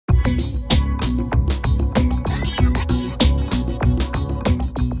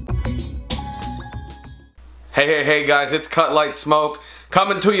Hey guys, it's CutLightSmoke.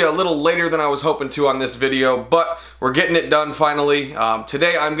 Coming to you a little later than I was hoping to on this video, but we're getting it done finally.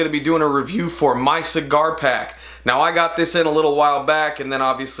 Today I'm going to be doing a review for my cigar pack. Now I got this in a little while back, and then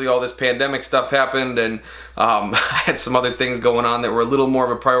obviously all this pandemic stuff happened, and I had some other things going on that were a little more of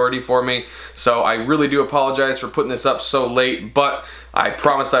a priority for me. So I really do apologize for putting this up so late, but I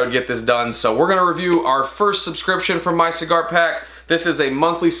promised I would get this done. So we're going to review our first subscription from my cigar pack. This is a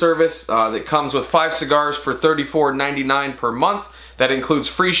monthly service that comes with 5 cigars for $34.99 per month. That includes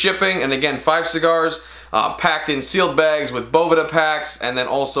free shipping, and again, 5 cigars packed in sealed bags with Boveda packs, and then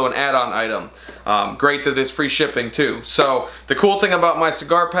also an add-on item. Great that it's free shipping too. So the cool thing about my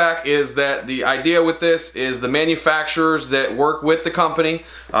cigar pack is that the idea with this is the manufacturers that work with the company,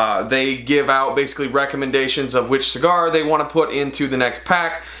 they give out basically recommendations of which cigar they want to put into the next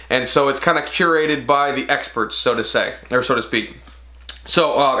pack, and so it's kind of curated by the experts, so to say, or so to speak.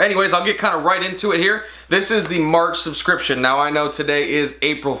 So anyways, I'll get kind of right into it here. This is the March subscription. Now I know today is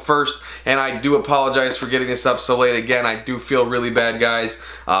April 1st, and I do apologize for getting this up so late. Again, I do feel really bad, guys.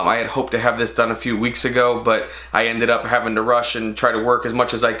 I had hoped to have this done a few weeks ago, but I ended up having to rush and try to work as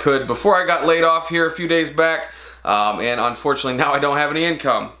much as I could before I got laid off here a few days back. And unfortunately now I don't have any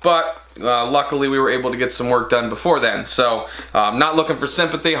income, but luckily we were able to get some work done before then. So not looking for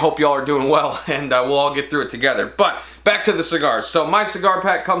sympathy. Hope y'all are doing well, and we'll all get through it together. But back to the cigars. So my cigar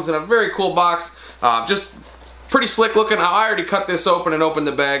pack comes in a very cool box, just pretty slick looking. I already cut this open and opened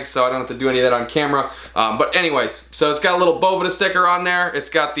the bag, so I don't have to do any of that on camera. But anyways, so it's got a little Boveda sticker on there. It's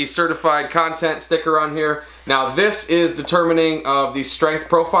got the certified content sticker on here. Now this is determining of the strength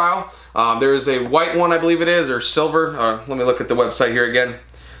profile. There is a white one, I believe it is, or silver. Let me look at the website here again.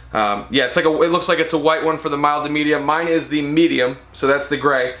 Yeah, it's like it looks like it's a white one for the mild to medium. Mine is the medium, so that's the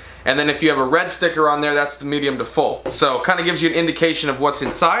gray. And then if you have a red sticker on there, that's the medium to full. So kind of gives you an indication of what's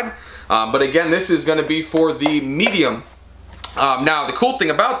inside. But again, this is going to be for the medium. Now, the cool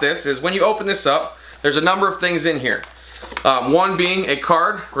thing about this is when you open this up, there's a number of things in here. One being a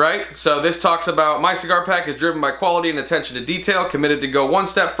card, right? So this talks about my cigar pack is driven by quality and attention to detail, committed to go one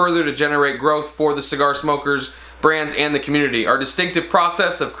step further to generate growth for the cigar smokers, brands, and the community. Our distinctive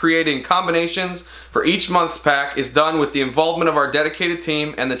process of creating combinations for each month's pack is done with the involvement of our dedicated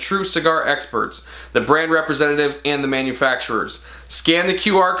team and the true cigar experts, the brand representatives, and the manufacturers. Scan the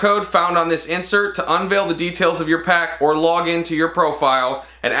QR code found on this insert to unveil the details of your pack or log into your profile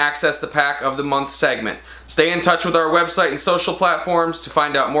and access the pack of the month segment. Stay in touch with our website and social platforms to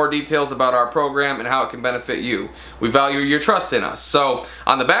find out more details about our program and how it can benefit you. We value your trust in us. So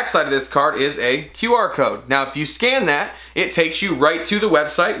on the back side of this card is a QR code. Now if you scan that, it takes you right to the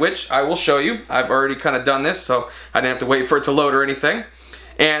website, which I will show you. I've already kind of done this, so I didn't have to wait for it to load or anything.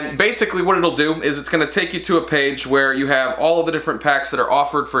 And basically what it'll do is it's going to take you to a page where you have all of the different packs that are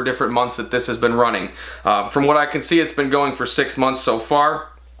offered for different months that this has been running. From what I can see, it's been going for 6 months so far.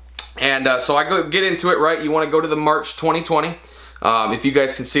 And so I get into it, right? You want to go to the March 2020, if you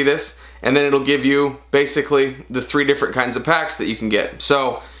guys can see this, and then it'll give you basically the 3 different kinds of packs that you can get.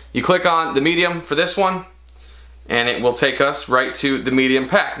 So you click on the medium for this one, and it will take us right to the medium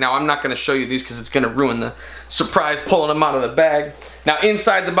pack. Now I'm not going to show you these because it's going to ruin the surprise pulling them out of the bag. Now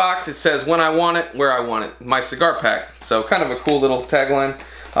inside the box it says when I want it, where I want it, my cigar pack. So kind of a cool little tagline.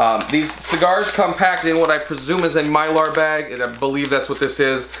 These cigars come packed in what I presume is a Mylar bag. I believe that's what this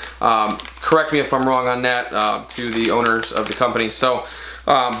is. Correct me if I'm wrong on that, to the owners of the company. So,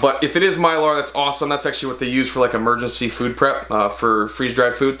 but if it is Mylar, that's awesome. That's actually what they use for like emergency food prep, for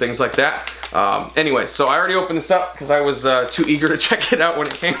freeze-dried food, things like that. Anyway, so I already opened this up because I was too eager to check it out when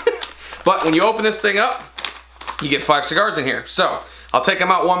it came. But when you open this thing up, you get 5 cigars in here. So I'll take them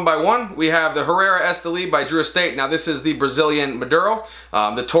out one by one. We have the Herrera Esteli by Drew Estate. Now this is the Brazilian Maduro,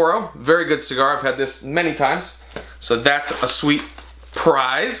 the Toro. Very good cigar. I've had this many times. So that's a sweet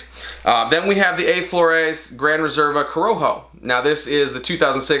prize. Then we have the A. Flores Gran Reserva Corojo. Now this is the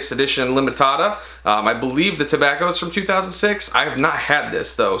 2006 edition limitada. I believe the tobacco is from 2006. I have not had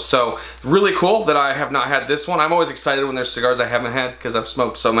this though, so really cool that I have not had this one. I'm always excited when there's cigars I haven't had because I've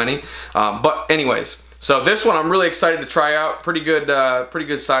smoked so many. But anyways, so this one I'm really excited to try out. Pretty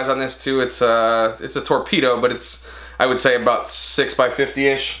good size on this too. It's a torpedo, but it's, I would say, about 6 by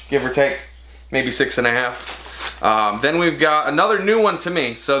 50-ish, give or take, maybe 6.5. Then we've got another new one to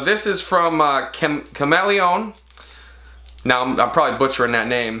me. So this is from Camaleon. Now I'm probably butchering that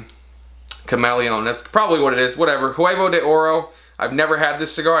name. Camaleon, that's probably what it is. Whatever. Huevo de Oro. I've never had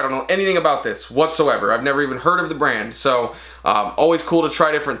this cigar. I don't know anything about this whatsoever. I've never even heard of the brand. So always cool to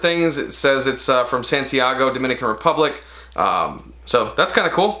try different things. It says it's from Santiago, Dominican Republic. So that's kind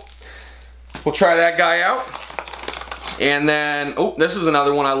of cool. We'll try that guy out. And then, oh, this is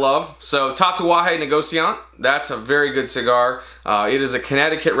another one I love. So Tatuaje Negociant, that's a very good cigar. It is a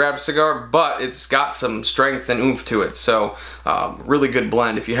Connecticut wrapped cigar, but it's got some strength and oomph to it. So really good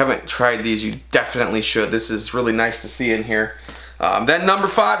blend. If you haven't tried these, you definitely should. This is really nice to see in here. Then number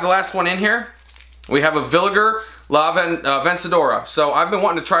 5, the last one in here, we have a Villiger La Vencedora. So I've been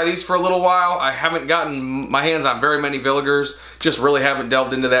wanting to try these for a little while. I haven't gotten my hands on very many Villigers. Just really haven't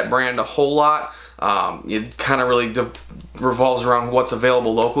delved into that brand a whole lot. It kind of really revolves around what's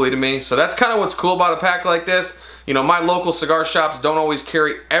available locally to me. So that's kind of what's cool about a pack like this. You know, my local cigar shops don't always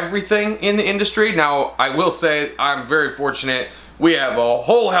carry everything in the industry. Now, I will say I'm very fortunate. We have a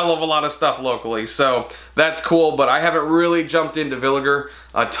whole hell of a lot of stuff locally, so that's cool, but I haven't really jumped into Villiger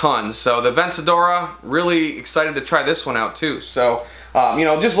a ton. So the Vencedora, really excited to try this one out too. So, you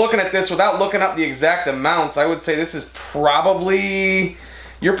know, just looking at this without looking up the exact amounts, I would say this is probably...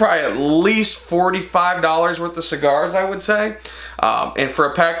 You're probably at least $45 worth of cigars, I would say. And for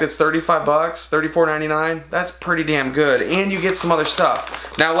a pack that's 35 bucks, $34.99, that's pretty damn good. And you get some other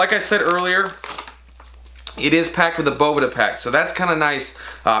stuff. Now, like I said earlier, it is packed with a Boveda pack, so that's kind of nice.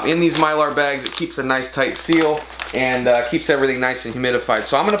 In these Mylar bags, it keeps a nice tight seal and keeps everything nice and humidified.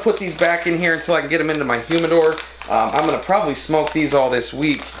 So I'm going to put these back in here until I can get them into my humidor. I'm going to probably smoke these all this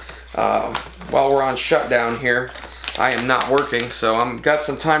week while we're on shutdown here. I am not working, so I've got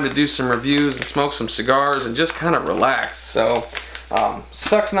some time to do some reviews and smoke some cigars and just kind of relax. So,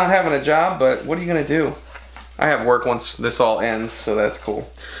 sucks not having a job, but what are you going to do? I have work once this all ends, so that's cool.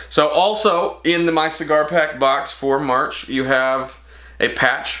 So also, in the My Cigar Pack box for March, you have a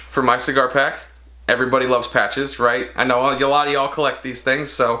patch for My Cigar Pack. Everybody loves patches, right? I know a lot of y'all collect these things,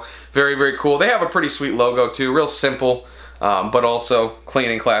 so very, very cool. They have a pretty sweet logo too, real simple, but also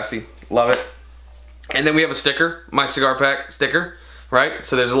clean and classy. Love it. And then we have a sticker, My Cigar Pack sticker, right?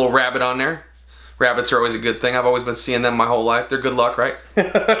 So there's a little rabbit on there. Rabbits are always a good thing. I've always been seeing them my whole life. They're good luck, right?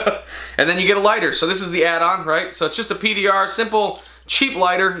 And then you get a lighter. So this is the add-on, right? So it's just a PDR, simple, cheap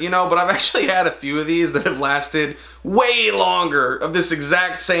lighter, you know, but I've actually had a few of these that have lasted way longer, of this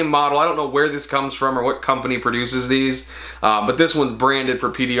exact same model. I don't know where this comes from or what company produces these, but this one's branded for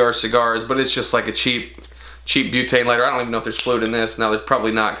PDR cigars, but it's just like a cheap butane lighter. I don't even know if there's fluid in this. No, there's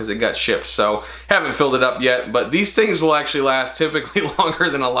probably not because it got shipped, so haven't filled it up yet. But these things will actually last typically longer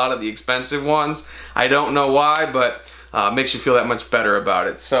than a lot of the expensive ones. I don't know why, but makes you feel that much better about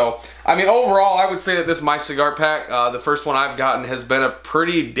it. So, I mean, overall, I would say that this My Cigar Pack, the first one I've gotten, has been a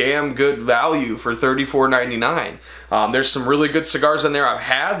pretty damn good value for $34.99. There's some really good cigars in there I've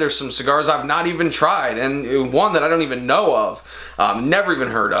had. There's some cigars I've not even tried, and one that I don't even know of, never even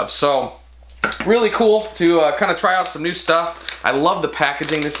heard of. So, really cool to kind of try out some new stuff. I love the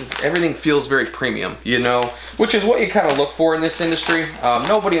packaging. Everything feels very premium, you know, which is what you kind of look for in this industry.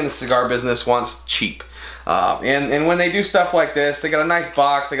 Nobody in the cigar business wants cheap. And when they do stuff like this, they got a nice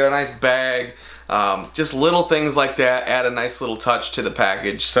box, they got a nice bag, just little things like that add a nice little touch to the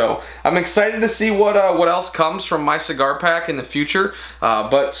package. So I'm excited to see what else comes from My Cigar Pack in the future.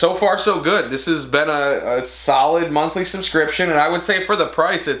 But so far so good. This has been a solid monthly subscription, and I would say for the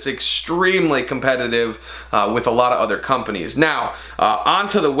price it's extremely competitive with a lot of other companies. Now,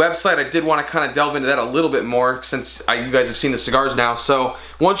 onto the website, I did want to kind of delve into that a little bit more since you guys have seen the cigars now. So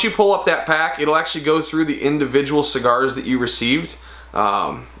once you pull up that pack, it'll actually go through the individual cigars that you received.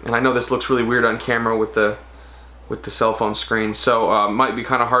 And I know this looks really weird on camera with the cell phone screen, so might be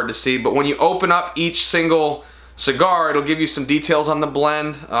kind of hard to see, but when you open up each single cigar, it'll give you some details on the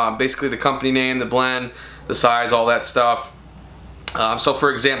blend, basically the company name, the blend, the size, all that stuff. So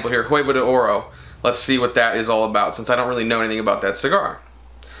for example here, Huevo de Oro, let's see what that is all about, since I don't really know anything about that cigar.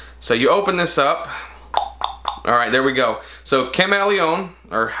 So you open this up. Alright, there we go. So Camaleon,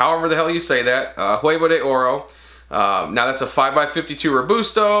 or however the hell you say that, Huevo de Oro. Now that's a 5x52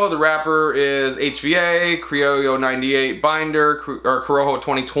 Robusto. The wrapper is HVA, Criollo 98 binder, or Corojo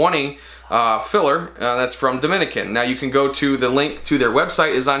 2020 filler. That's from Dominican. Now you can go to the link to their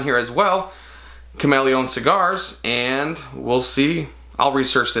website is on here as well, Camaleon Cigars, and we'll see. I'll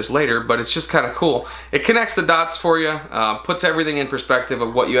research this later, but it's just kind of cool. It connects the dots for you, puts everything in perspective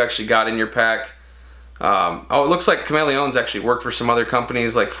of what you actually got in your pack. Oh, it looks like Camaleon's actually worked for some other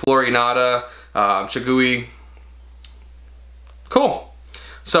companies like Florinata, Chagui. Cool.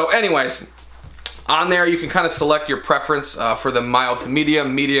 So anyways, on there you can kind of select your preference for the mild to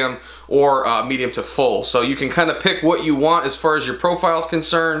medium, medium, or medium to full. So you can kind of pick what you want as far as your profile is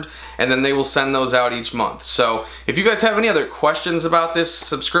concerned, and then they will send those out each month. So if you guys have any other questions about this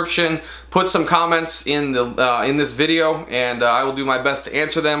subscription, put some comments in the in this video, and I will do my best to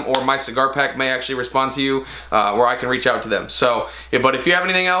answer them, or my cigar pack may actually respond to you, where I can reach out to them. So, yeah, but if you have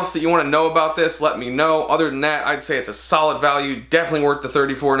anything else that you want to know about this, let me know. Other than that, I'd say it's a solid value, definitely worth the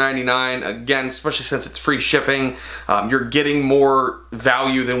 $34.99. Again, especially since it's free shipping, you're getting more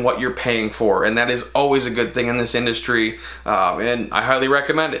value than what you're paying for, and that is always a good thing in this industry, and I highly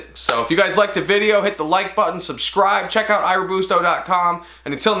recommend it. So if you guys liked the video, hit the like button, subscribe, check out irobusto.com,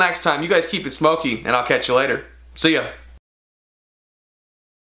 and until next time, you guys keep it smoky, and I'll catch you later. See ya.